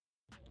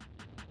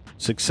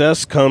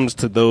Success comes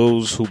to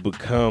those who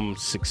become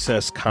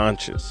success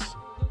conscious.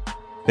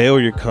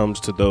 Failure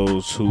comes to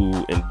those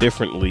who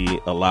indifferently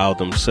allow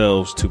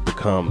themselves to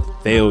become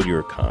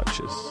failure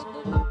conscious.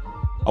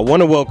 I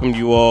want to welcome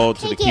you all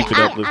to the Keep It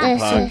Uplifting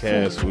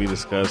podcast, where we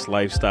discuss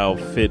lifestyle,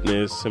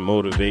 fitness, and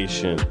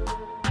motivation.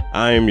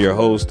 I am your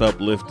host,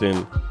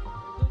 Uplifting,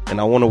 and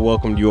I want to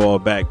welcome you all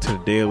back to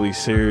the daily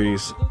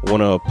series. I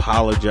want to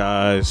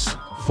apologize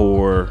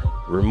for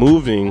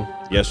removing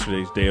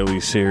yesterday's daily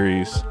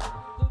series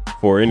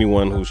for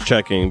anyone who's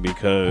checking,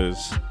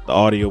 because the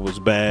audio was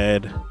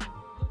bad.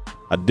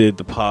 I did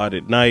the pod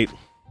at night,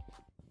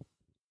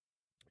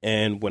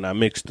 and when I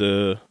mixed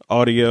the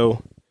audio, it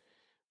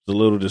was a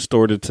little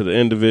distorted to the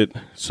end of it.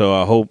 So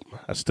I hope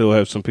I still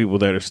have some people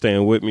that are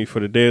staying with me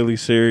for the daily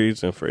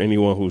series. And for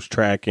anyone who's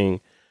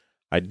tracking,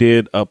 I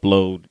did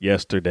upload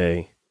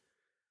yesterday.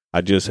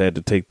 I just had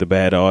to take the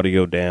bad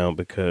audio down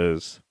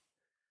because,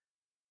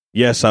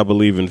 yes, I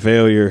believe in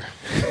failure,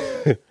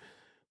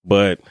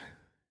 but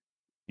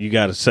you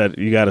gotta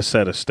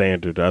set a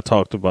standard. I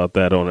talked about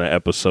that on an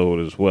episode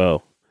as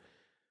well.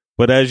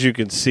 But as you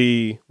can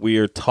see, we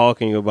are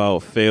talking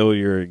about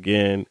failure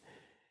again,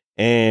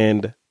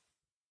 and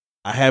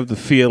I have the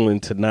feeling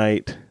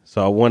tonight,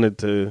 so I wanted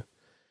to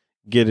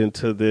get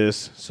into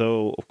this.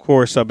 So, of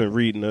course, I've been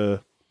reading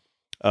the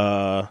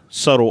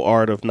Subtle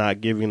Art of Not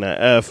Giving a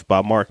F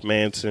by Mark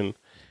Manson,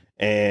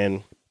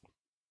 and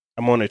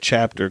I'm on a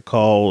chapter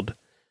called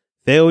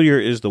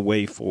Failure is the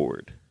Way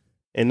Forward.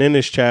 And in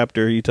this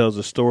chapter, he tells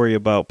a story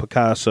about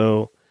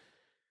Picasso,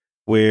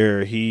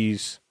 where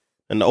he's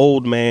an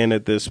old man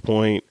at this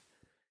point.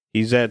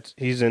 He's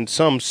in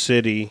some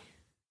city,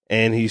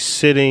 and he's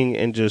sitting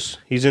and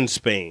he's in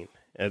Spain,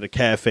 at a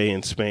cafe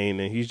in Spain,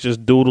 and he's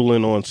just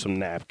doodling on some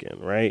napkin,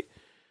 right?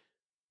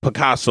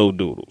 Picasso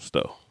doodles,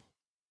 though.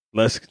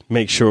 Let's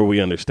make sure we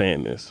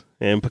understand this.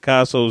 And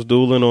Picasso's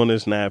doodling on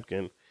this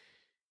napkin.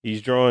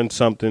 He's drawing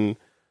something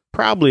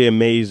probably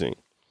amazing.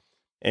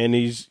 And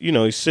he's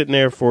sitting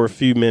there for a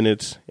few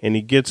minutes, and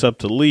he gets up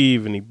to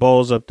leave, and he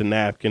balls up the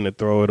napkin to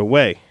throw it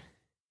away.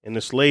 And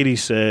this lady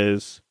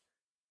says,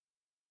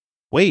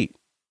 "Wait,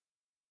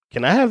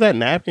 can I have that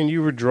napkin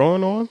you were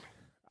drawing on?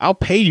 I'll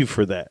pay you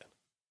for that."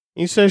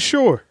 He says,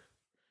 "Sure,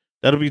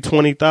 that'll be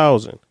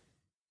 $20,000.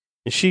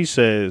 And she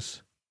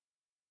says,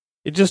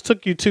 "It just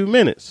took you 2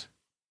 minutes."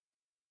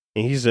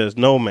 And he says,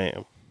 "No,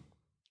 ma'am,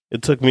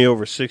 it took me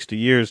over 60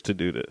 years to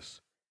do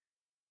this."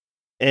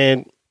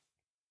 And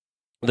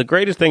the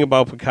greatest thing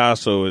about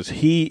Picasso is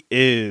he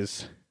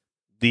is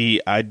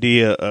the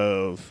idea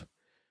of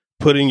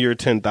putting your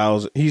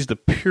 10,000. He's the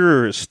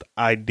purest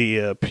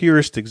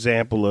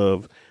example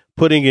of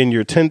putting in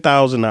your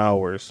 10,000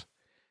 hours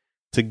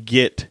to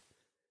get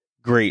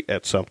great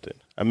at something.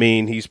 I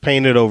mean, he's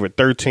painted over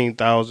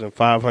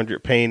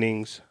 13,500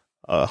 paintings,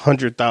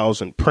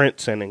 100,000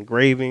 prints and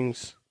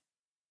engravings.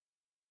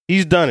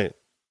 He's done it.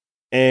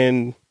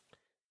 And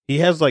he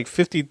has like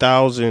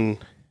 50,000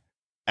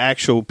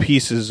 actual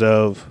pieces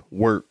of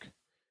work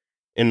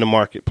in the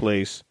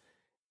marketplace.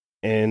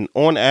 And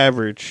on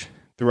average,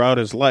 throughout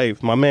his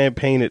life, my man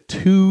painted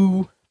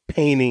 2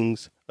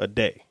 paintings a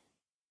day.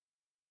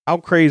 How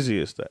crazy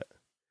is that?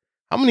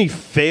 How many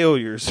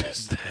failures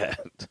is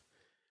that?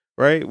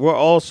 Right? We're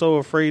all so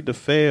afraid to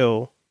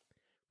fail.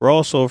 We're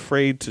also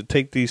afraid to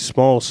take these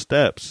small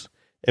steps.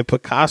 And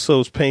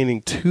Picasso's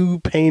painting 2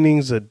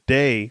 paintings a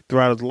day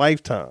throughout his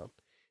lifetime.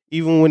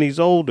 Even when he's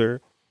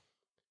older,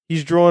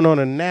 he's drawing on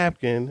a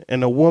napkin,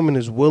 and a woman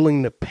is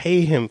willing to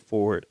pay him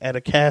for it at a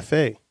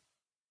cafe.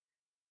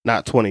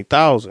 Not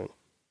 $20,000,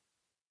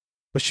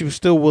 but she was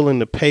still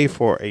willing to pay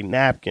for a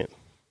napkin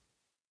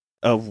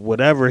of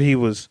whatever he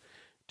was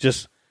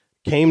just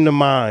came to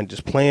mind,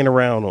 just playing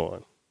around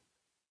on.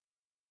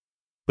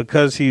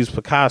 Because he's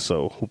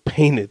Picasso, who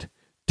painted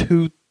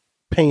 2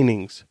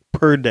 paintings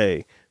per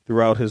day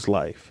throughout his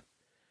life.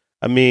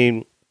 I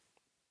mean,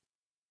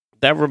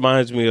 that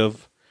reminds me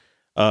of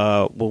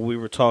when we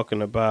were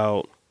talking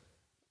about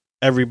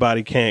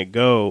Everybody Can't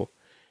Go,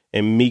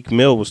 and Meek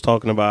Mill was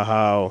talking about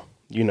how,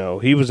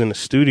 he was in the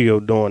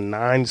studio doing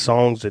 9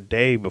 songs a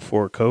day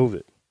before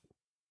COVID.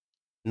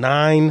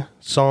 9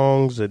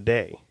 songs a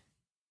day.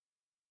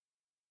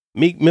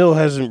 Meek Mill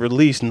hasn't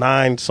released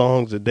 9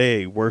 songs a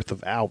day worth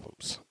of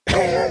albums.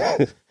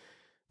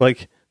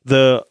 Like,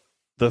 the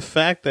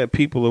fact that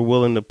people are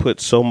willing to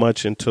put so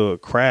much into a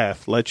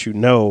craft lets you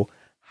know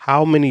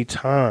how many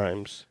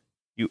times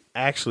you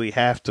actually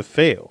have to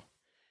fail.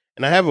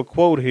 And I have a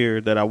quote here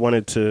that I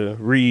wanted to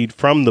read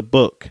from the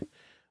book,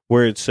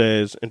 where it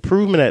says,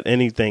 "Improvement at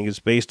anything is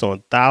based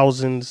on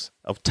thousands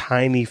of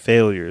tiny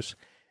failures,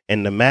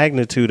 and the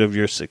magnitude of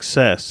your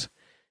success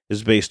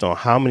is based on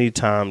how many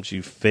times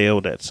you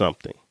failed at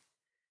something.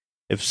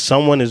 If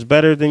someone is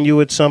better than you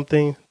at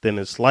something, then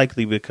it's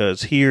likely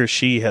because he or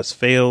she has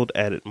failed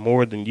at it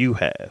more than you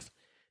have.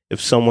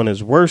 If someone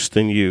is worse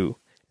than you,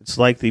 it's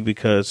likely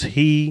because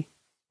he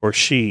or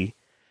she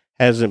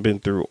hasn't been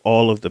through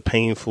all of the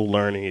painful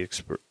learning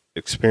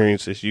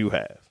experiences you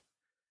have."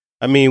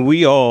 I mean,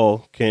 we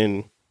all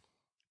can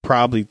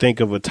probably think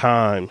of a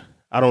time.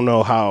 I don't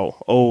know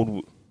how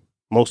old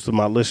most of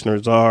my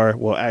listeners are.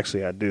 Well,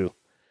 actually, I do.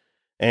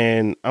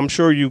 And I'm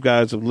sure you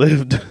guys have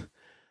lived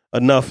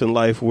enough in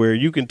life where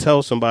you can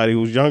tell somebody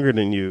who's younger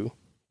than you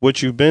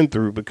what you've been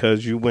through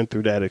because you went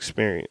through that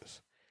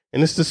experience.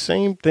 And it's the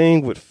same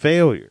thing with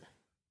failure.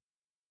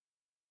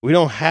 We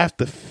don't have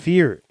to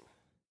fear it.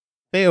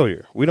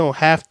 Failure. We don't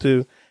have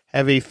to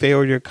have a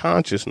failure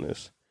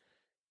consciousness.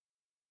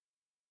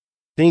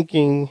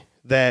 Thinking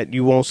that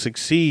you won't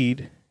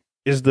succeed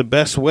is the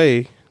best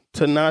way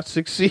to not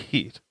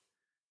succeed.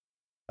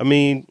 I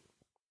mean,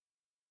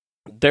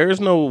 there's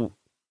no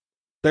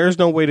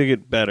way to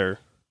get better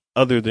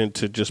other than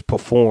to just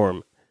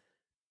perform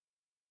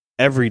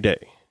every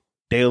day,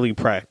 daily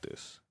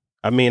practice.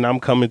 I mean, I'm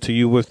coming to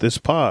you with this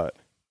pod.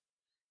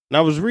 And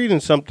I was reading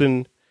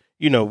something,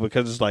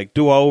 because it's like,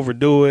 do I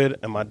overdo it?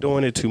 Am I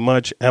doing it too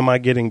much? Am I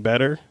getting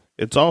better?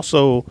 It's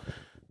also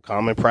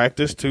common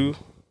practice to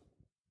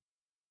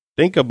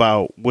think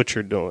about what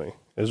you're doing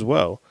as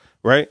well,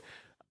 right?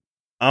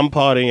 I'm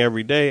podding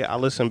every day. I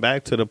listen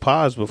back to the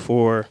pods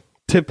before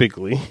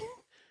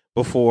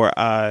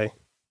I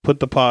put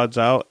the pods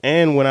out.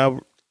 And when I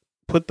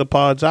put the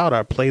pods out,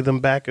 I play them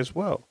back as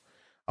well.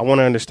 I want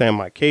to understand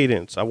my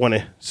cadence. I want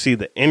to see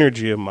the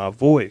energy of my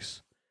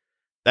voice.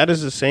 That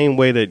is the same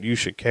way that you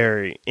should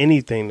carry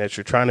anything that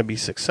you're trying to be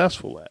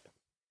successful at.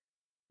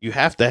 You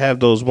have to have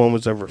those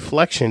moments of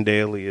reflection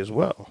daily as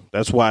well.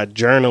 That's why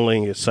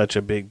journaling is such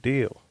a big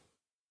deal.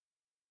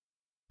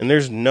 And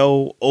there's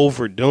no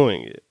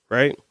overdoing it,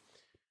 right?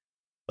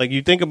 Like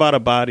you think about a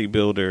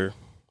bodybuilder,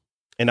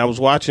 and I was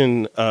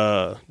watching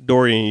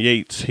Dorian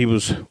Yates. He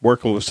was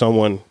working with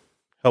someone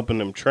helping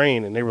them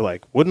train, and they were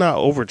like, wouldn't I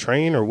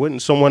overtrain, or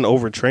wouldn't someone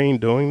overtrain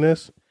doing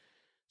this?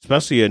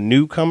 Especially a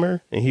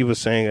newcomer. And he was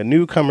saying a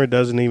newcomer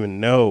doesn't even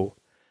know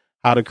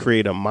how to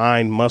create a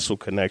mind-muscle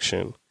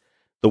connection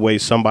the way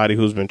somebody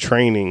who's been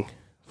training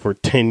for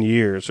 10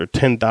 years or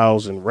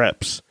 10,000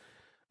 reps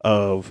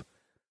of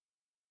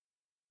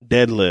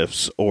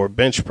deadlifts or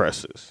bench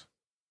presses.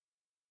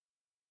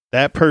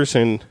 That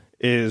person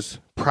is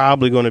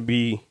probably going to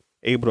be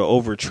able to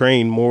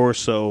overtrain more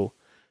so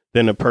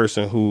than a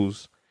person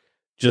who's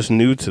just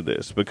new to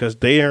this, because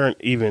they aren't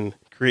even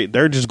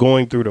they're just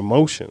going through the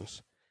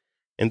motions.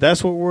 And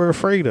that's what we're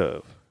afraid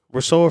of.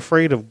 We're so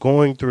afraid of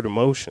going through the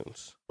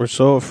motions. We're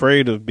so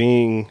afraid of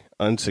being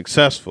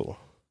unsuccessful.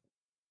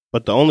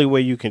 But the only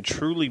way you can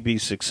truly be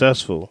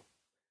successful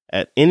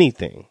at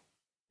anything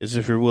is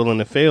if you're willing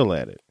to fail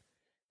at it.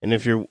 And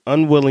if you're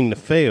unwilling to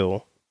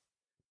fail,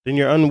 then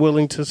you're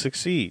unwilling to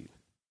succeed.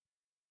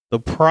 The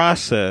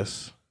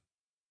process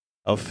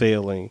of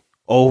failing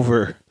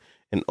over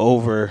and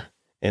over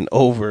and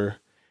over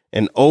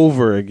and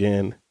over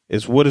again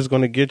is what is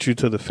going to get you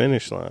to the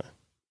finish line.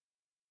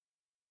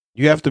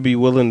 You have to be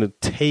willing to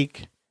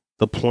take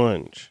the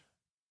plunge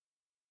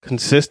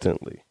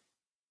consistently.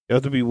 You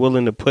have to be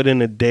willing to put in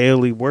the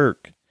daily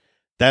work.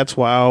 That's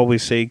why I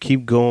always say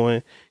keep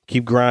going,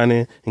 keep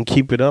grinding, and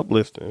keep it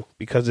uplifting,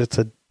 because it's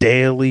a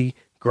daily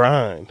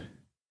grind.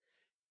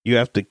 You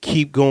have to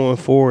keep going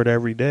forward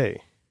every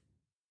day.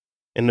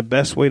 And the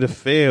best way to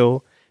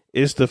fail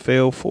is to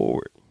fail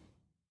forward.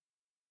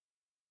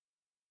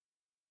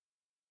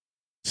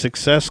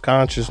 Success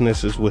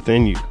consciousness is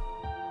within you.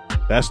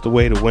 That's the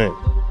way to win.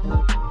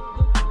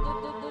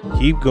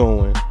 Keep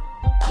going,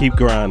 keep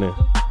grinding,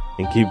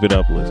 and keep it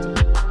uplifting.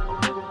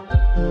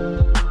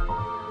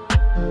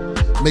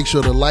 Make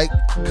sure to like,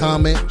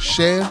 comment,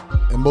 share,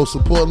 and most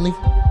importantly,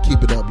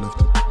 keep it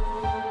uplifting.